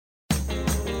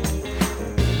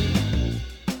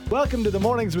Welcome to the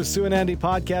Mornings with Sue and Andy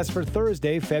podcast for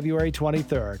Thursday, February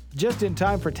 23rd. Just in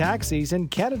time for tax season,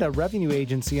 Canada Revenue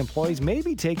Agency employees may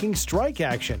be taking strike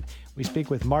action. We speak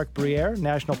with Mark Briere,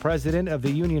 National President of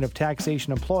the Union of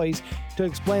Taxation Employees, to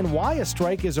explain why a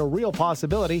strike is a real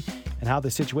possibility and how the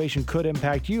situation could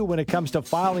impact you when it comes to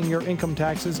filing your income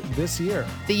taxes this year.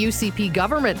 The UCP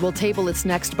government will table its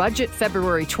next budget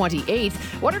February 28th.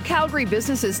 What are Calgary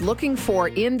businesses looking for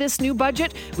in this new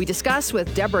budget? We discuss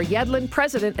with Deborah Yedlin,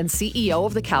 President and CEO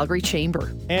of the Calgary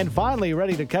Chamber. And finally,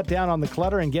 ready to cut down on the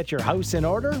clutter and get your house in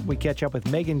order? We catch up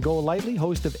with Megan Golightly,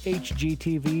 host of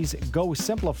HGTV's Go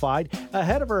Simplified,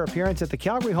 ahead of her appearance at the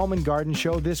Calgary Home and Garden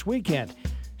Show this weekend.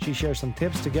 She shares some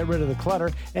tips to get rid of the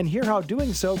clutter and hear how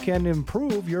doing so can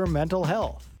improve your mental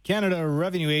health. Canada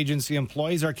Revenue Agency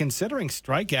employees are considering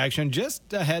strike action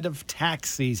just ahead of tax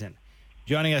season.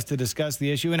 Joining us to discuss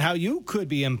the issue and how you could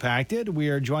be impacted, we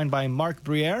are joined by Mark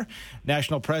Briere,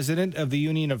 National President of the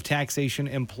Union of Taxation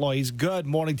Employees. Good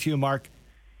morning to you, Mark.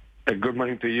 Good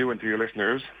morning to you and to your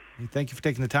listeners. Thank you for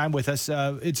taking the time with us.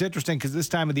 It's interesting because this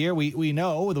time of the year, we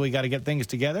know that we got to get things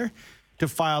together to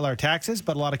file our taxes,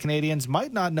 but a lot of Canadians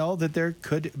might not know that there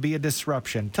could be a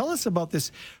disruption. Tell us about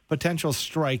this potential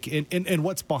strike and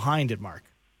what's behind it, Mark.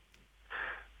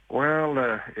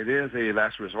 Well, it is a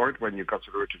last resort when you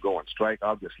consider to go on strike,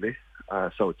 obviously.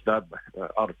 So it's not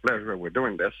out of pleasure we're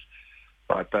doing this.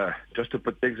 But just to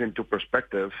put things into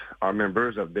perspective, our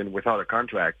members have been without a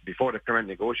contract before the current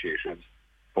negotiations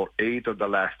for 8 of the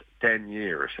last 10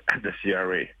 years at the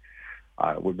CRA.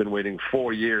 We've been waiting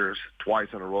 4 years, twice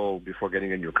in a row, before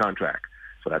getting a new contract.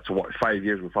 So that's 5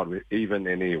 years without even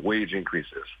any wage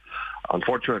increases.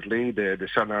 Unfortunately, the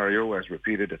scenario has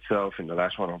repeated itself in the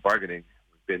last round of bargaining.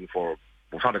 We've been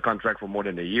without a contract for more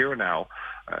than a year now,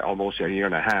 almost a year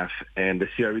and a half, and the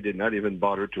CRA did not even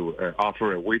bother to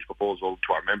offer a wage proposal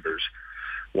to our members,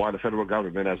 while the federal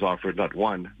government has offered not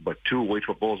one, but 2 wage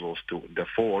proposals to the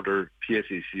 4 other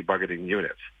PSAC bargaining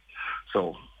units.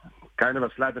 So kind of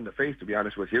a slap in the face, to be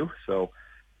honest with you. So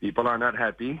people are not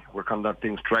happy. We're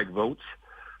conducting strike votes.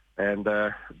 And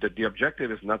the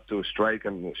objective is not to strike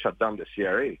and shut down the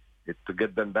CRA. It's to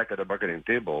get them back at the bargaining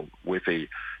table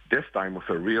this time with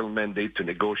a real mandate to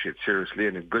negotiate seriously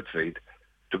and in good faith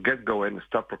to get going and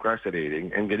stop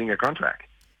procrastinating and getting a contract.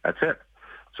 That's it.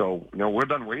 So, we're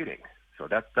done waiting. So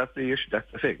that's the issue.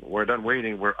 That's the thing. We're done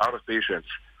waiting. We're out of patience.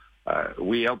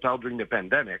 We helped out during the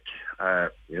pandemic.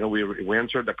 We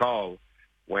answered the call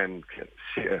when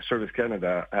Service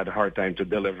Canada had a hard time to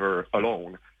deliver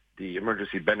alone the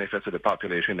emergency benefits to the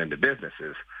population and the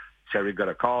businesses. CRA got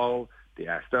a call. They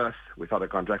asked us. Without a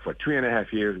contract for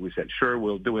 3.5 years, we said, sure,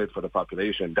 we'll do it for the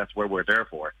population. That's what we're there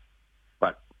for.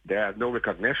 But they had no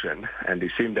recognition, and they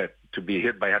seemed to be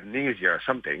hit by amnesia or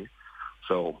something.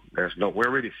 So we're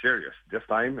really serious. This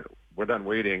time, we're done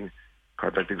waiting,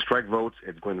 conducting strike votes.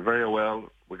 It's going very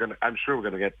well. I'm sure we're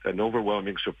going to get an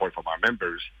overwhelming support from our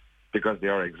members because they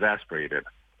are exasperated.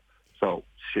 So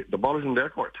the ball is in their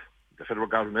court. The federal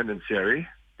government and CRA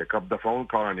pick up the phone,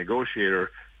 call our negotiator,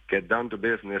 get down to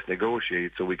business,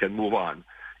 negotiate so we can move on.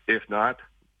 If not,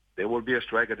 there will be a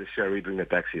strike at the CRA during the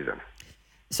tax season.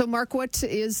 So, Mark, what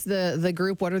is the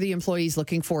group? What are the employees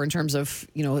looking for in terms of,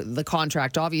 the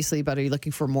contract, obviously, but are you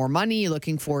looking for more money? Are you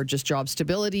looking for just job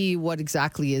stability? What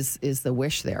exactly is the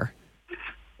wish there?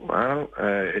 Well,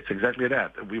 it's exactly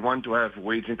that. We want to have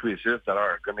wage increases that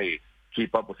are going to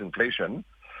keep up with inflation.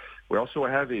 We also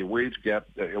have a wage gap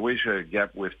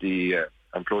with the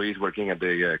employees working at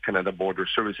the Canada Border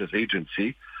Services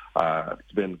Agency.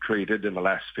 It's been created in the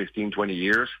last 15, 20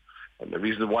 years. And the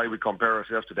reason why we compare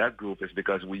ourselves to that group is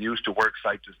because we used to work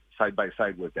side by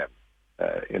side with them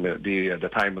in the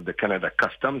time of the Canada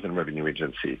Customs and Revenue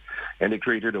Agency. And they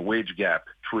created a wage gap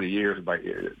through the years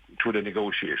through the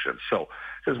negotiations. So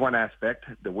this is one aspect.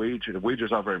 The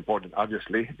wages are very important.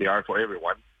 Obviously, they are for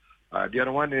everyone. The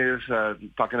other one is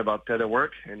talking about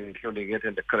telework and including it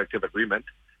in the collective agreement.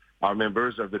 Our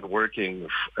members have been working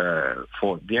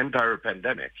for the entire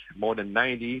pandemic. More than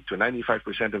 90 to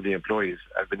 95% of the employees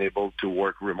have been able to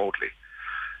work remotely.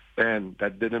 And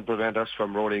that didn't prevent us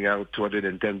from rolling out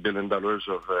 $210 billion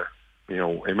of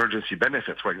emergency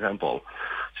benefits, for example.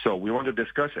 So we want to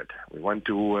discuss it. We want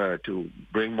to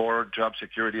bring more job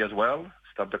security as well,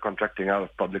 stop the contracting out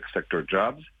of public sector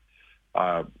jobs.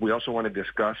 We also want to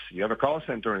discuss, you have a call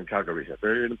center in Calgary, a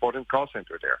very important call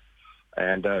center there.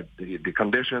 And the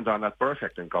conditions are not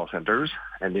perfect in call centers,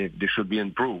 and they should be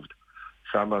improved.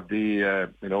 Some of the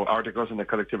articles in the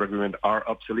collective agreement are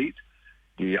obsolete.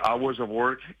 The hours of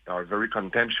work are very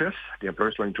contentious. The employer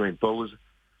is trying to impose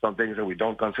some things that we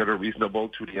don't consider reasonable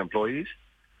to the employees.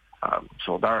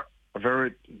 So there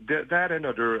that and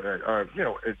other,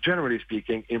 generally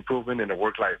speaking, improvement in the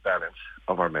work-life balance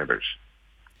of our members.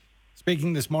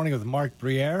 Speaking this morning with Mark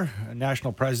Briere,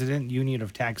 National President, Union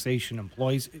of Taxation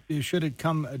Employees. Should it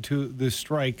come to the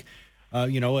strike,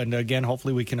 and again,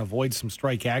 hopefully we can avoid some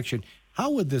strike action,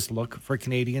 how would this look for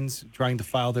Canadians trying to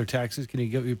file their taxes? Can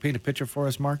you paint a picture for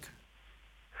us, Mark?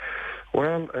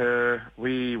 Well,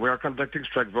 we are conducting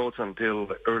strike votes until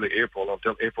early April,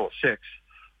 until April 6th.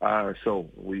 So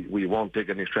we won't take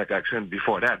any strike action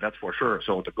before that, that's for sure.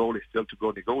 So the goal is still to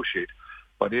go negotiate.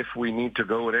 But if we need to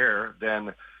go there,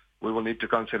 then we will need to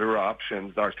consider our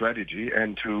options, our strategy,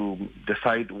 and to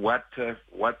decide what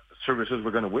services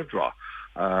we're going to withdraw.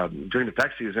 During the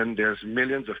tax season, there's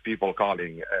millions of people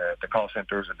calling the call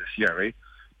centers and the CRA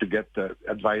to get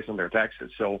advice on their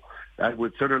taxes. So that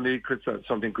would certainly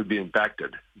something could be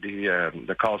impacted,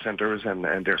 the call centers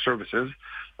and their services.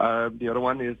 The other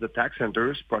one is the tax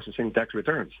centers processing tax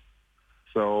returns.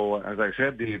 So as I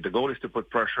said, the goal is to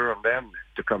put pressure on them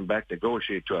to come back,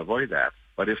 negotiate to avoid that.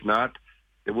 But if not,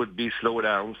 there would be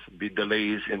slowdowns, be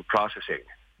delays in processing,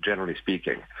 generally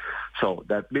speaking. So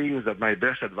that means that my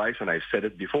best advice, and I've said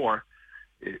it before,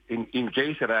 in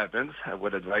case it happens, I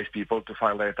would advise people to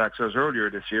file their taxes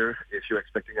earlier this year if you're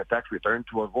expecting a tax return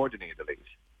to avoid any delays.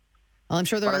 Well, I'm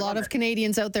sure there are a lot of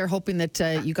Canadians out there hoping that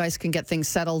you guys can get things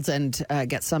settled and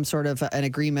get some sort of an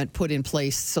agreement put in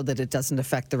place so that it doesn't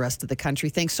affect the rest of the country.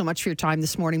 Thanks so much for your time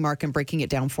this morning, Mark, and breaking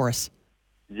it down for us.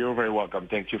 You're very welcome.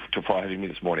 Thank you for having me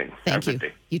this morning. Thank you.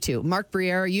 You too. Mark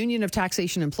Briere, Union of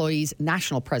Taxation Employees,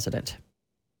 National President.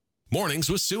 Mornings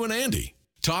with Sue and Andy.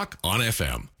 Talk on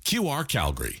FM. QR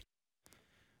Calgary.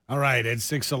 All right, at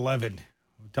 6:11,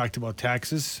 we talked about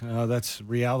taxes. That's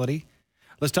reality.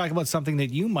 Let's talk about something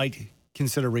that you might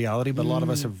consider reality, but a lot of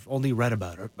us have only read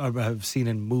about it or have seen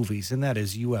in movies, and that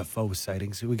is UFO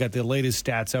sightings. We got the latest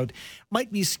stats out.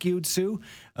 Might be skewed, Sue,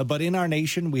 but in our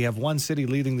nation, we have one city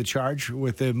leading the charge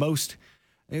with the most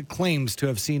claims to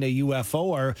have seen a UFO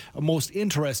or most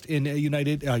interest in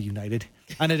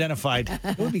unidentified.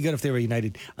 It would be good if they were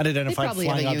united. Unidentified they probably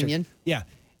flying have a object. union. Yeah.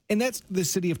 And that's the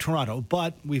city of Toronto.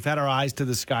 But we've had our eyes to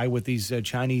the sky with these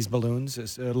Chinese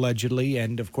balloons, allegedly,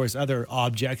 and, of course, other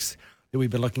objects that we've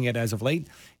been looking at as of late.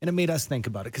 And it made us think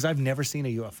about it because I've never seen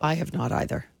a UFO. I have not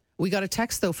either. We got a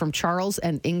text, though, from Charles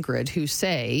and Ingrid who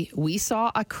say, we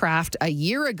saw a craft a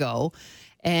year ago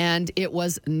and it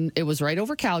was right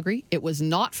over Calgary. It was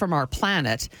not from our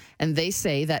planet. And they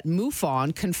say that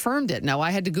MUFON confirmed it. Now,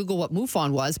 I had to Google what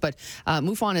MUFON was, but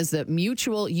MUFON is the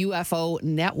Mutual UFO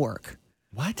Network.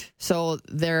 What? So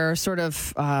they're sort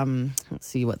of, let's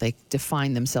see what they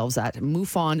define themselves at.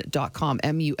 MUFON.com,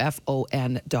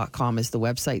 MUFON.com is the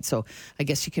website. So I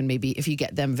guess you can maybe, if you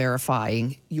get them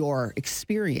verifying your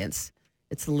experience,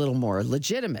 it's a little more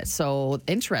legitimate. So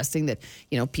interesting that,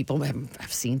 people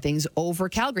have seen things over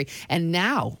Calgary. And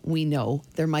now we know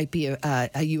there might be a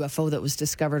UFO that was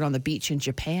discovered on the beach in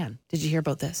Japan. Did you hear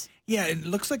about this? Yeah, it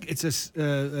looks like it's a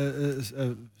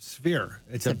sphere.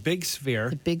 It's a big sphere.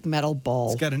 A big metal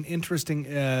ball. It's got an interesting,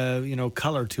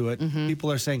 color to it. Mm-hmm.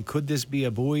 People are saying, could this be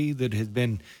a buoy that has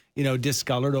been,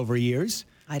 discolored over years?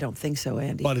 I don't think so,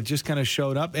 Andy. But it just kind of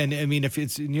showed up. And, I mean, if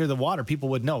it's near the water, people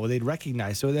would know. They'd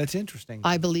recognize. So that's interesting.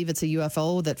 I believe it's a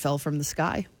UFO that fell from the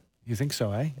sky. You think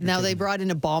so, eh? Now, they brought in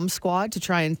a bomb squad to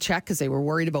try and check because they were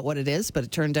worried about what it is, but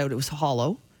it turned out it was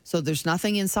hollow. So there's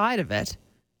nothing inside of it,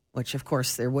 which, of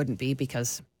course, there wouldn't be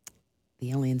because the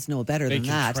aliens know better than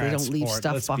that. They don't leave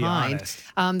stuff behind.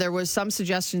 There was some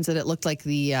suggestions that it looked like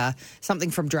the something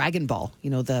from Dragon Ball,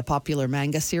 the popular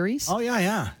manga series. Oh,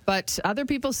 yeah. But other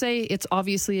people say it's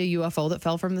obviously a UFO that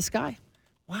fell from the sky.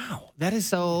 Wow. That is...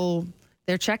 So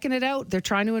they're checking it out. They're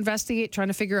trying to investigate, trying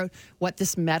to figure out what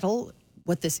this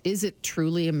is it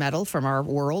truly a metal from our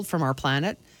world, from our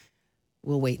planet?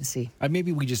 We'll wait and see.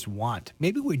 Maybe we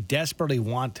desperately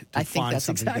want to find something. I think that's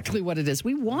exactly different. What it is.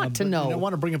 We want to know. I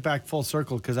want to bring it back full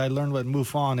circle because I learned what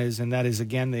MUFON is, and that is,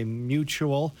 again, the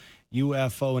Mutual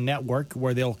UFO Network,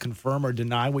 where they'll confirm or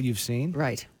deny what you've seen.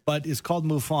 Right. But it's called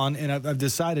MUFON, and I've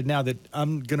decided now that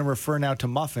I'm going to refer now to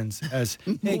muffins as,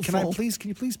 hey, can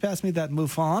you please pass me that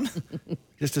MUFON?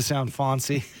 Just to sound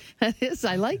fancy. That is.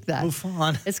 I like that.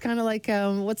 MUFON. It's kind of like,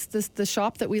 what's the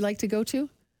shop that we like to go to?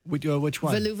 Which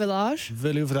one? Velu Village?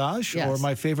 Velu Village, yes. Or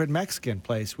my favorite Mexican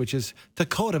place, which is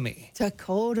Tacotomy.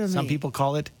 Tacotomy. Some people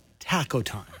call it Taco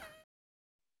Time.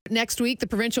 Next week, the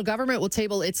provincial government will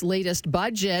table its latest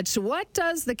budget. What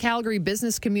does the Calgary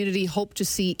business community hope to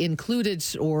see included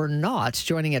or not?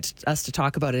 Joining us to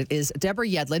talk about it is Deborah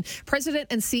Yedlin, President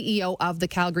and CEO of the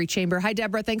Calgary Chamber. Hi,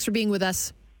 Deborah. Thanks for being with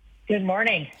us. Good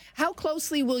morning. How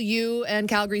closely will you and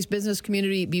Calgary's business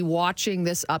community be watching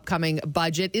this upcoming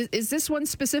budget? Is this one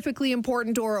specifically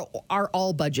important, or are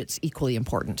all budgets equally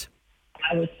important?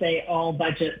 I would say all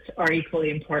budgets are equally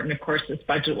important. Of course, this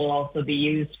budget will also be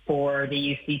used for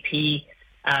the UCP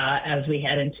as we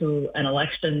head into an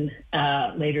election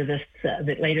later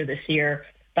this year.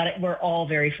 But we're all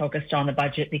very focused on the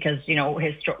budget because,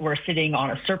 we're sitting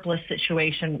on a surplus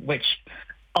situation, which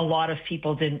a lot of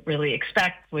people didn't really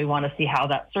expect. We want to see how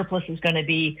that surplus is going to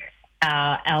be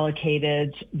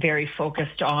allocated, very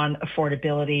focused on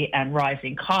affordability and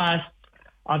rising costs.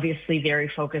 Obviously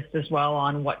very focused as well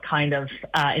on what kind of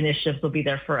initiatives will be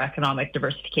there for economic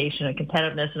diversification and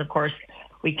competitiveness. And of course,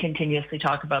 we continuously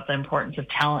talk about the importance of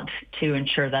talent to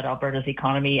ensure that Alberta's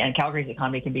economy and Calgary's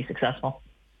economy can be successful.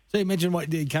 So you mentioned what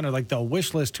kind of like the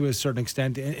wish list to a certain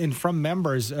extent, and from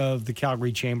members of the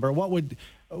Calgary Chamber, what would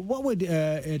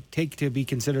it take to be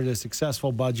considered a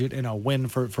successful budget and a win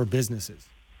for businesses?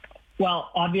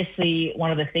 Well, obviously,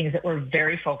 one of the things that we're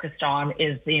very focused on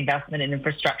is the investment in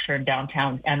infrastructure in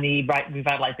downtown and the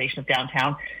revitalization of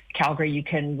downtown. Calgary, you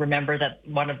can remember that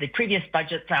one of the previous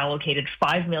budgets allocated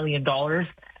 $5 million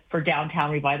for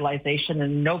downtown revitalization,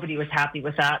 and nobody was happy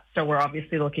with that. So we're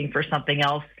obviously looking for something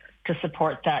else to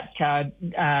support that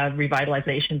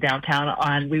revitalization downtown.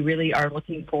 And we really are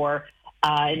looking for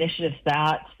initiatives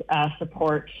that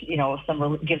support,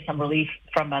 give some relief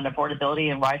from an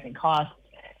affordability and rising costs,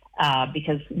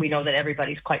 because we know that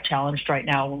everybody's quite challenged right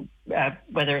now,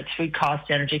 whether it's food costs,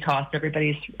 energy costs.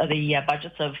 The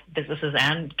budgets of businesses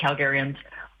and Calgarians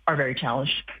are very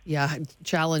challenged. Yeah,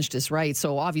 challenged is right.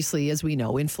 So obviously, as we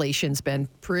know, inflation's been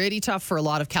pretty tough for a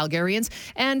lot of Calgarians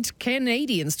and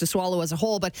Canadians to swallow as a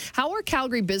whole. But how are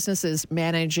Calgary businesses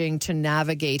managing to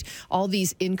navigate all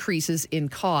these increases in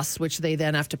costs, which they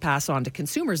then have to pass on to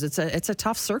consumers? It's a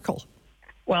tough circle.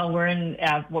 Well, we're in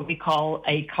what we call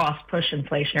a cost-push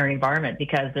inflationary environment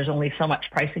because there's only so much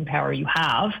pricing power you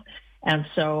have. And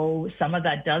so some of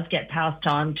that does get passed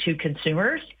on to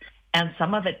consumers, and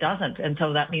some of it doesn't. And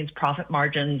so that means profit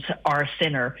margins are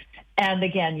thinner. And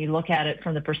again, you look at it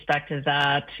from the perspective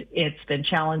that it's been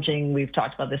challenging. We've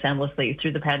talked about this endlessly.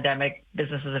 Through the pandemic,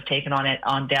 businesses have taken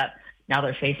on debt. Now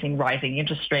they're facing rising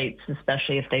interest rates,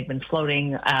 especially if they've been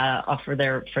floating for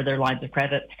their lines of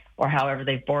credit or however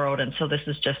they've borrowed. And so this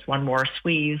is just one more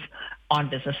squeeze on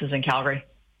businesses in Calgary.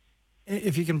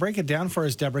 If you can break it down for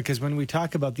us, Deborah, because when we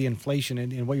talk about the inflation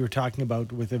and what you were talking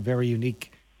about with a very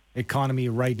unique economy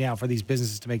right now for these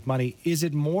businesses to make money, is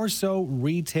it more so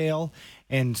retail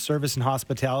and service and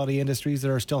hospitality industries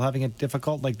that are still having it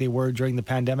difficult like they were during the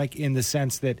pandemic, in the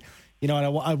sense that,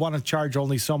 I want to charge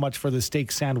only so much for the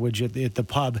steak sandwich at the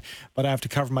pub, but I have to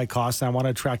cover my costs and I want to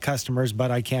attract customers,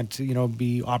 but I can't,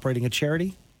 be operating a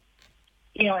charity?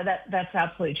 That's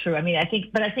absolutely true. I think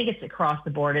it's across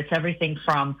the board. It's everything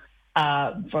from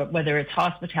for whether it's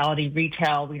hospitality,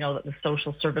 retail. We know that the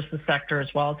social services sector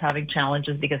as well is having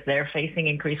challenges because they're facing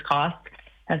increased costs.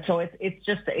 And so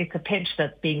it's a pinch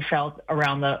that's being felt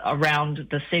around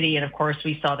the city. And of course,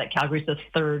 we saw that Calgary's the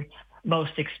third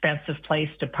most expensive place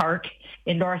to park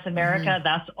in North America. Mm-hmm.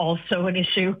 That's also an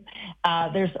issue.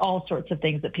 There's all sorts of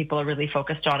things that people are really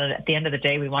focused on. And at the end of the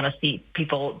day, we want to see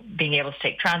people being able to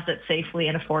take transit safely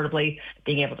and affordably,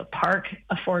 being able to park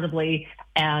affordably,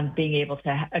 and being able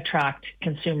to attract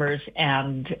consumers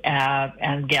and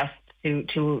guests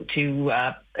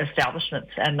to establishments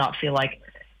and not feel like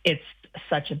it's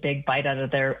such a big bite out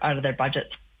of their budgets.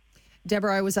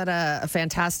 Deborah, I was at a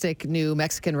fantastic new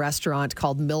Mexican restaurant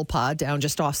called Milpa down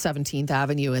just off 17th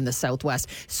Avenue in the Southwest.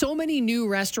 So many new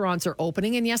restaurants are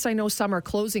opening, and yes, I know some are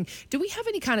closing. Do we have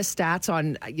any kind of stats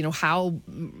on, how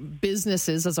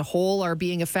businesses as a whole are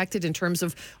being affected in terms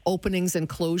of openings and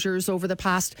closures over the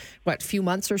past, few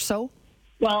months or so?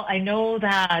 Well, I know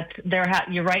that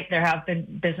you're right, there have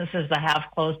been businesses that have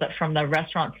closed, but from the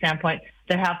restaurant standpoint,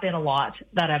 there have been a lot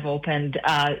that have opened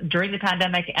during the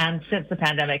pandemic and since the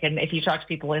pandemic. And if you talk to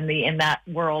people in that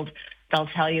world, they'll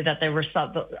tell you that there were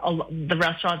the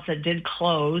restaurants that did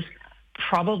close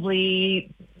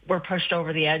probably were pushed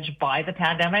over the edge by the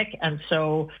pandemic. And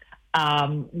so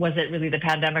was it really the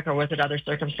pandemic or was it other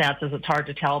circumstances? It's hard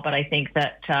to tell, but I think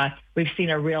that we've seen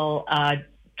a real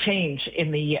change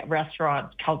in the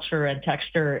restaurant culture and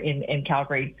texture in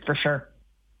Calgary for sure.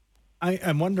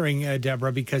 I'm wondering,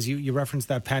 Deborah, because you referenced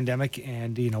that pandemic,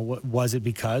 and was it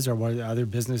because, or were there other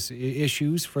business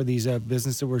issues for these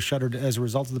businesses that were shuttered as a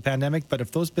result of the pandemic? But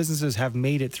if those businesses have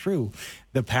made it through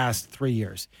the past 3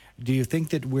 years, do you think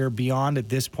that we're beyond at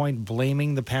this point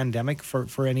blaming the pandemic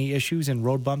for any issues and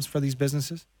road bumps for these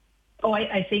businesses? Oh,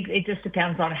 I think it just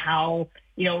depends on how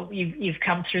you've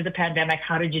come through the pandemic.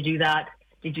 How did you do that?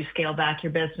 Did you scale back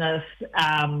your business?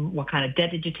 What kind of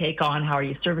debt did you take on? How are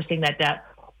you servicing that debt?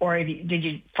 Or did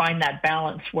you find that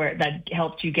balance where that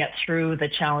helped you get through the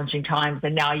challenging times,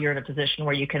 and now you're in a position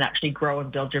where you can actually grow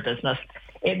and build your business?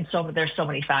 And so there's so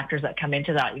many factors that come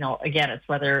into that. Again, it's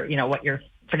whether, what your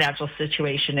financial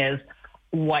situation is,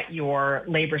 what your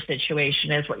labor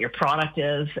situation is, what your product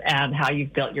is, and how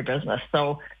you've built your business.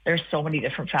 So there's so many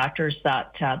different factors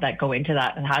that go into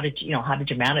that. And how did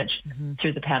you manage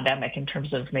through the pandemic in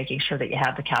terms of making sure that you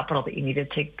had the capital that you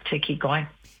needed to keep going?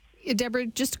 Deborah,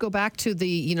 just to go back to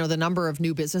the number of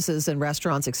new businesses and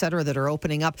restaurants, et cetera, that are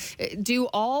opening up, do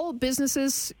all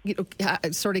businesses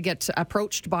sort of get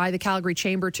approached by the Calgary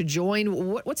Chamber to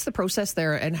join? What's the process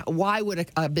there, and why would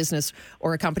a business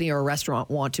or a company or a restaurant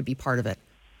want to be part of it?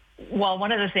 Well,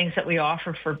 one of the things that we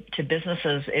offer to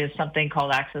businesses is something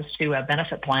called access to a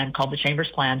benefit plan called the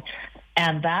Chambers Plan.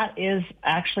 And that is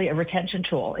actually a retention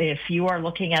tool. If you are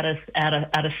looking at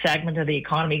a segment of the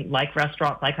economy like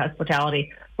restaurants, like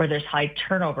hospitality, where there's high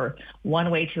turnover, one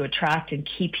way to attract and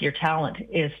keep your talent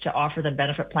is to offer them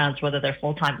benefit plans, whether they're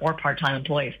full-time or part-time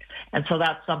employees. And so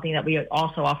that's something that we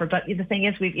also offer. But the thing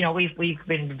is, we've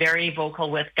been very vocal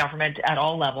with government at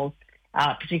all levels,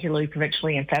 particularly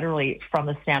provincially and federally, from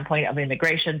the standpoint of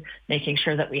immigration, making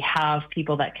sure that we have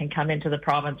people that can come into the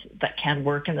province that can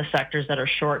work in the sectors that are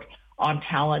short on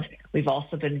talent. We've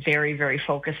also been very, very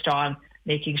focused on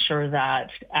making sure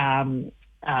that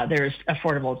there's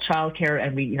affordable childcare,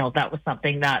 and that was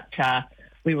something that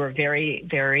we were very,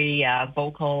 very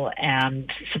vocal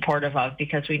and supportive of,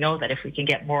 because we know that if we can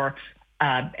get more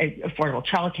affordable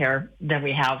childcare, then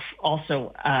we have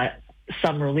also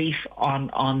some relief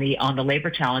on the labor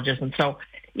challenges. And so,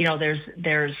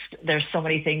 there's so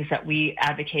many things that we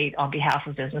advocate on behalf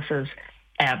of businesses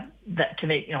that to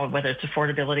make, whether it's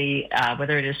affordability,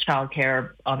 whether it is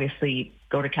childcare. Obviously,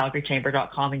 go to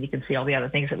calgarychamber.com and you can see all the other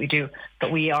things that we do.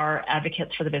 But we are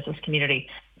advocates for the business community,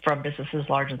 from businesses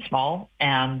large and small.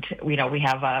 And we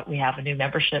have a new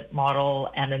membership model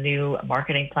and a new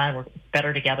marketing plan. We're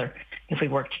better together. If we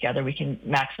work together, we can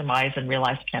maximize and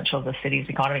realize the potential of the city's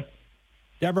economy.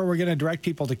 Deborah, we're going to direct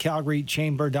people to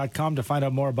calgarychamber.com to find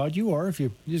out more about you, or if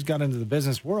you just got into the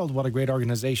business world, what a great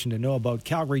organization to know about,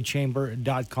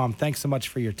 calgarychamber.com. Thanks so much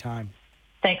for your time.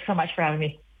 Thanks so much for having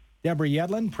me. Deborah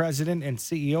Yedlin, President and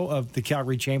CEO of the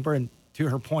Calgary Chamber. And to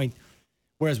her point,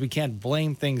 whereas we can't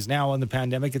blame things now on the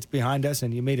pandemic, it's behind us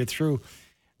and you made it through.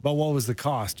 But what was the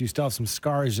cost? You still have some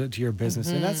scars to your business.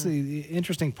 And that's the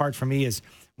interesting part for me, is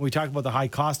when we talk about the high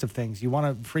cost of things, you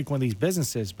want to frequent these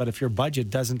businesses, but if your budget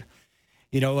doesn't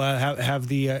have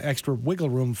the extra wiggle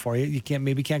room for you, you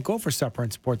can't go for supper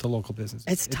and support the local business.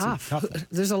 It's tough.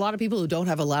 There's a lot of people who don't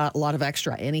have a lot of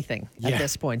extra anything at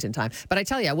this point in time. But I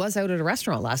tell you, I was out at a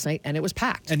restaurant last night and it was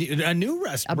packed. And a new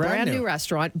restaurant. A brand new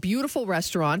restaurant. Beautiful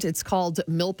restaurant. It's called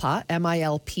Milpa,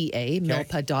 M-I-L-P-A,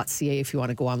 milpa.ca if you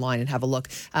want to go online and have a look.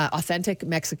 Authentic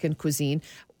Mexican cuisine.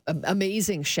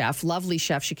 Amazing chef, lovely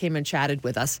chef. She came and chatted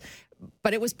with us.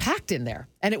 But it was packed in there,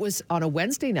 and it was on a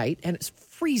Wednesday night, and it's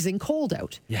freezing cold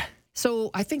out. Yeah. So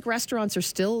I think restaurants are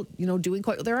still, doing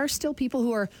quite. There are still people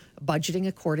who are budgeting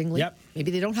accordingly. Yep.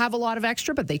 Maybe they don't have a lot of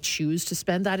extra, but they choose to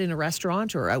spend that in a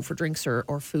restaurant or out for drinks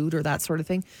or food or that sort of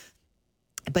thing.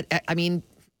 But I mean,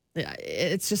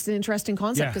 it's just an interesting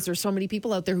concept, because there's so many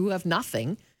people out there who have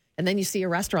nothing, and then you see a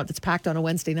restaurant that's packed on a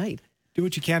Wednesday night. Do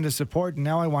what you can to support. And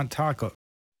now I want taco.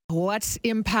 What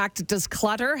impact does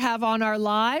clutter have on our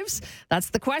lives? That's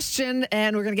the question,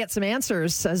 and we're going to get some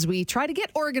answers as we try to get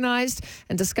organized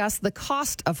and discuss the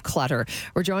cost of clutter.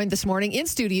 We're joined this morning in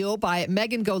studio by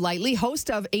Megan Golightly, host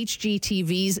of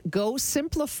HGTV's Go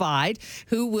Simplified,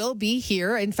 who will be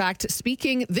here, in fact,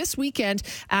 speaking this weekend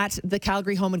at the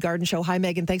Calgary Home and Garden Show. Hi,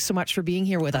 Megan. Thanks so much for being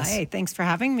here with us. Hi, thanks for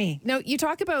having me. Now, you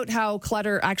talk about how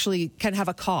clutter actually can have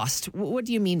a cost. What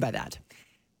do you mean by that?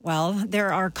 Well,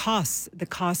 there are costs. The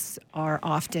costs are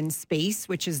often space,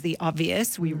 which is the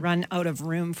obvious. We run out of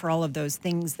room for all of those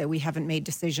things that we haven't made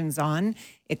decisions on.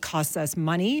 It costs us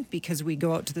money because we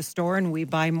go out to the store and we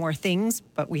buy more things,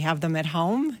 but we have them at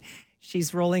home.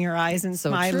 She's rolling her eyes and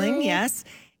smiling. True. Yes.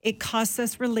 It costs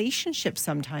us relationships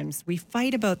sometimes. We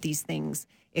fight about these things.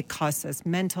 It costs us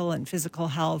mental and physical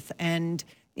health, and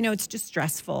it's just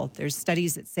stressful. There's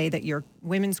studies that say that your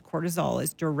women's cortisol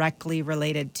is directly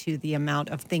related to the amount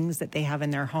of things that they have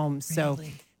in their homes. Really?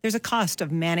 So there's a cost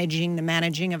of managing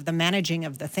of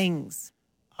the things.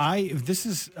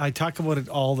 I talk about it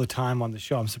all the time on the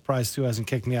show. I'm surprised Sue hasn't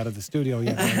kicked me out of the studio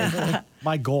yet.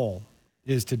 My goal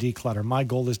is to declutter. My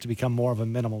goal is to become more of a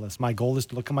minimalist. My goal is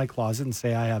to look at my closet and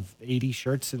say I have 80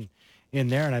 shirts in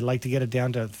there, and I'd like to get it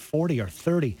down to 40 or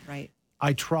 30. Right.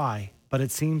 I try. but it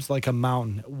seems like a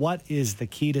mountain. What is the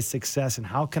key to success, and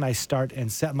how can I start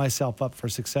and set myself up for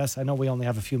success? I know we only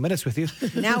have a few minutes with you.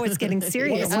 Now it's getting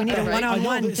serious. We need a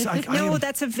one-on-one. No,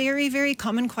 that's a very, very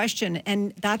common question.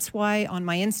 And that's why on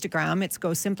my Instagram, it's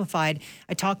Go Simplified,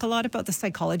 I talk a lot about the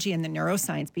psychology and the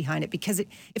neuroscience behind it, because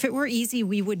if it were easy,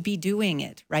 we would be doing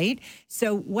it, right?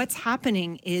 So what's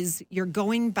happening is you're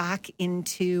going back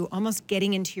into almost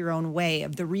getting into your own way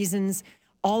of the reasons,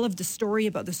 all of the story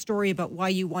about why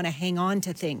you want to hang on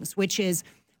to things, which is,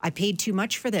 I paid too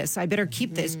much for this. I better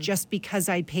keep this just because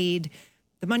I paid.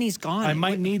 The money's gone. I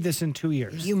might need this in 2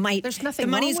 years. You might. There's nothing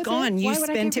The money's wrong with gone. it? You Why would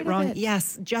I spent get it rid of wrong. it?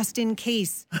 Yes, just in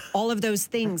case. All of those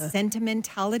things.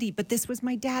 Sentimentality. But this was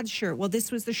my dad's shirt. Well,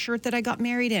 this was the shirt that I got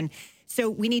married in. So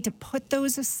we need to put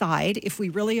those aside if we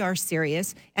really are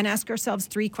serious and ask ourselves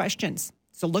 3 questions.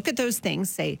 So look at those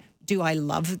things. Say, do I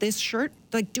love this shirt?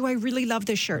 Like, do I really love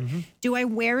this shirt? Do I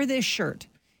wear this shirt?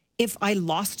 If I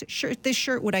lost this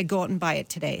shirt, would I go out and buy it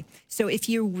today? So if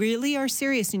you really are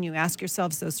serious and you ask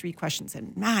yourselves those 3 questions,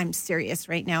 and I'm serious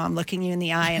right now, I'm looking you in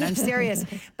the eye and I'm serious.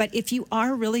 But if you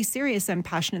are really serious, I'm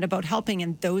passionate about helping.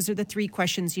 And those are the 3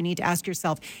 questions you need to ask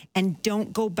yourself. And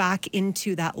don't go back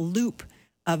into that loop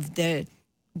of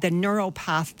the neural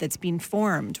path that's been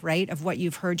formed, right? Of what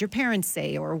you've heard your parents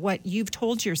say or what you've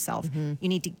told yourself. You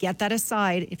need to get that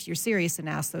aside if you're serious and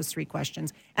ask those 3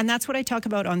 questions. And that's what I talk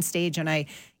about on stage. And I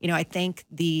thank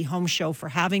the Home Show for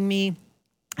having me.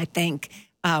 I thank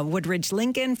Woodridge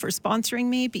Lincoln for sponsoring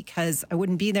me, because I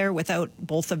wouldn't be there without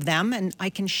both of them. And I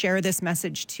can share this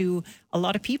message to a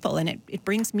lot of people, and it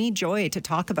brings me joy to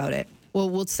talk about it. Well,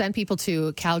 we'll send people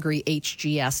to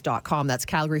CalgaryHGS.com. That's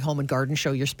Calgary Home and Garden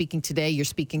Show. You're speaking today. You're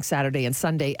speaking Saturday and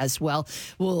Sunday as well.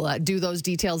 We'll do those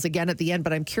details again at the end.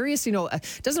 But I'm curious, it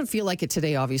doesn't feel like it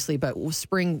today, obviously, but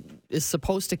spring is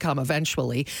supposed to come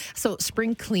eventually. So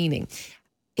spring cleaning.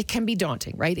 It can be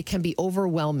daunting, right? It can be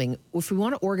overwhelming. If we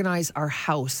want to organize our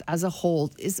house as a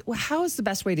whole, how is the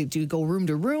best way to do? Go room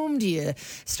to room? Do you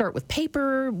start with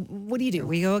paper? What do you do? Here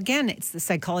we go again. It's the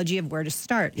psychology of where to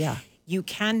start. Yeah. You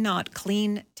cannot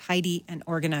clean, tidy, and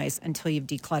organize until you've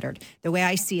decluttered. The way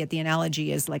I see it, the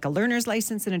analogy is like a learner's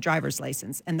license and a driver's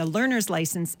license. And the learner's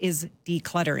license is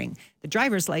decluttering. The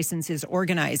driver's license is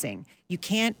organizing. You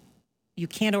can't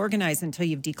organize until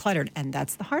you've decluttered. And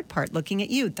that's the hard part, looking at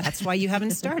you. That's why you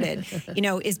haven't started,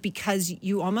 is because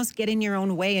you almost get in your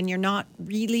own way and you're not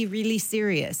really, really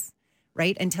serious,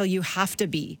 right? Until you have to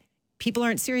be. People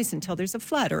aren't serious until there's a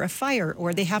flood or a fire,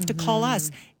 or they have to call us,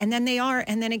 and then they are,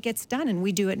 and then it gets done, and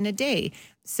we do it in a day.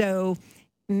 So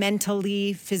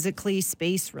mentally, physically,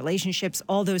 space, relationships,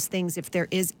 all those things, if there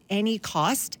is any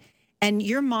cost, and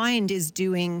your mind is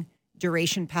doing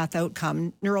duration, path,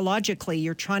 outcome, neurologically,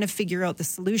 you're trying to figure out the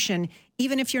solution.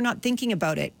 Even if you're not thinking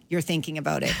about it, you're thinking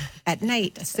about it at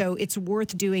night. So it's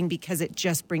worth doing because it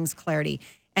just brings clarity.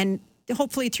 And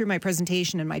hopefully through my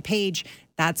presentation and my page,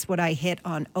 that's what I hit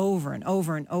on over and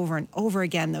over and over and over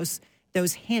again,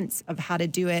 those hints of how to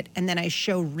do it. And then I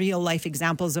show real life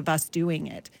examples of us doing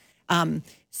it.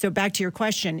 So back to your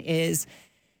question is,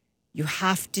 you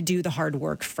have to do the hard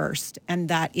work first. And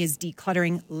that is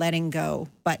decluttering, letting go.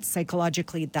 But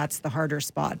psychologically, that's the harder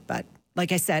spot. But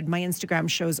like I said, my Instagram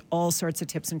shows all sorts of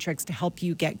tips and tricks to help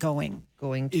you get going.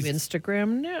 Going to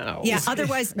Instagram now. Yeah,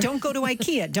 otherwise, don't go to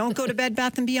IKEA. Don't go to Bed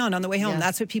Bath & Beyond on the way home. Yes.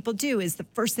 That's what people do, is the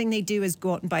first thing they do is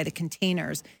go out and buy the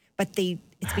containers. But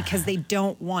it's because they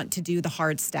don't want to do the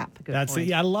hard step. That's it.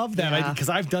 Yeah, I love that, Yeah. because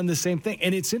I've done the same thing.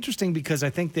 And it's interesting because I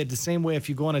think that the same way if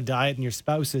you go on a diet and your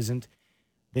spouse isn't,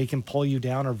 they can pull you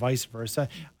down, or vice versa.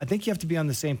 I think you have to be on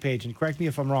the same page. And correct me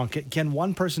if I'm wrong. Can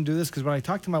one person do this? Because when I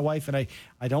talk to my wife, and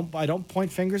I don't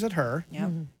point fingers at her. Yeah.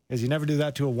 Because you never do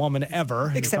that to a woman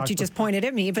ever. Except you just pointed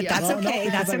at me, but that's Well, no, okay.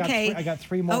 because That's okay. I got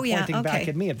 3 more pointing back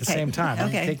at me at the same time.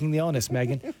 Okay. I'm taking the onus,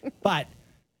 Megan. But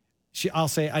I'll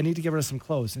say, I need to get rid of some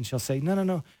clothes. And she'll say,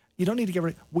 no. You don't need to get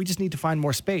rid of, we just need to find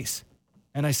more space.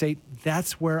 And I say,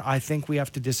 that's where I think we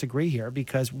have to disagree here,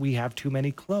 because we have too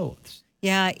many clothes.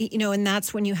 Yeah, and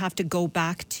that's when you have to go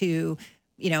back to,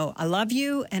 I love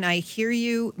you and I hear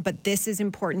you, but this is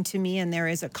important to me, and there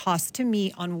is a cost to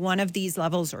me on one of these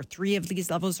levels or 3 of these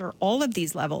levels or all of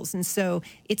these levels. And so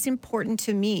it's important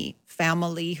to me,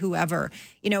 family, whoever.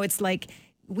 It's like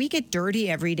we get dirty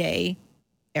every day.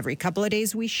 Every couple of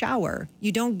days we shower.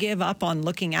 You don't give up on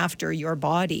looking after your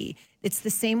body. It's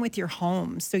the same with your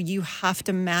home. So you have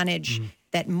to manage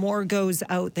that more goes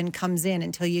out than comes in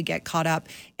until you get caught up.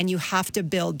 And you have to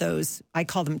build those, I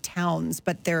call them towns,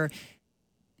 but they're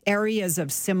areas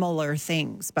of similar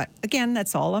things. But again,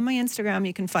 that's all on my Instagram.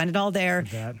 You can find it all there.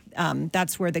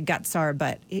 That's where the guts are.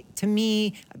 But to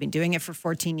me, I've been doing it for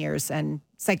 14 years, and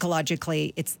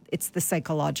psychologically, it's the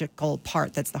psychological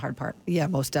part that's the hard part. Yeah,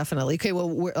 most definitely. Okay,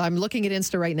 well, I'm looking at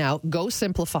Insta right now. Go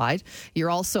Simplified.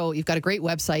 You've got a great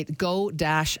website,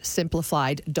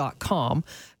 go-simplified.com.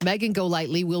 Megan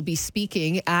Golightly will be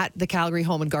speaking at the Calgary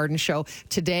Home and Garden Show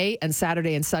today and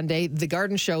Saturday and Sunday. The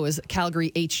garden show is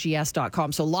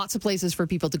calgaryhgs.com. So lots of places for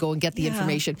people to go and get the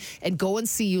information and go and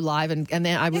see you live. And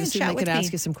then I would assume they can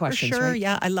ask you some questions, for sure, right?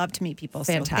 Yeah, I love to meet people.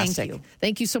 Fantastic. So thank you.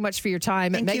 Thank you so much for your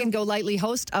time. Thank Megan you. Golightly,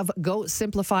 host of Go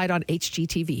Simplified on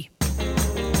HGTV.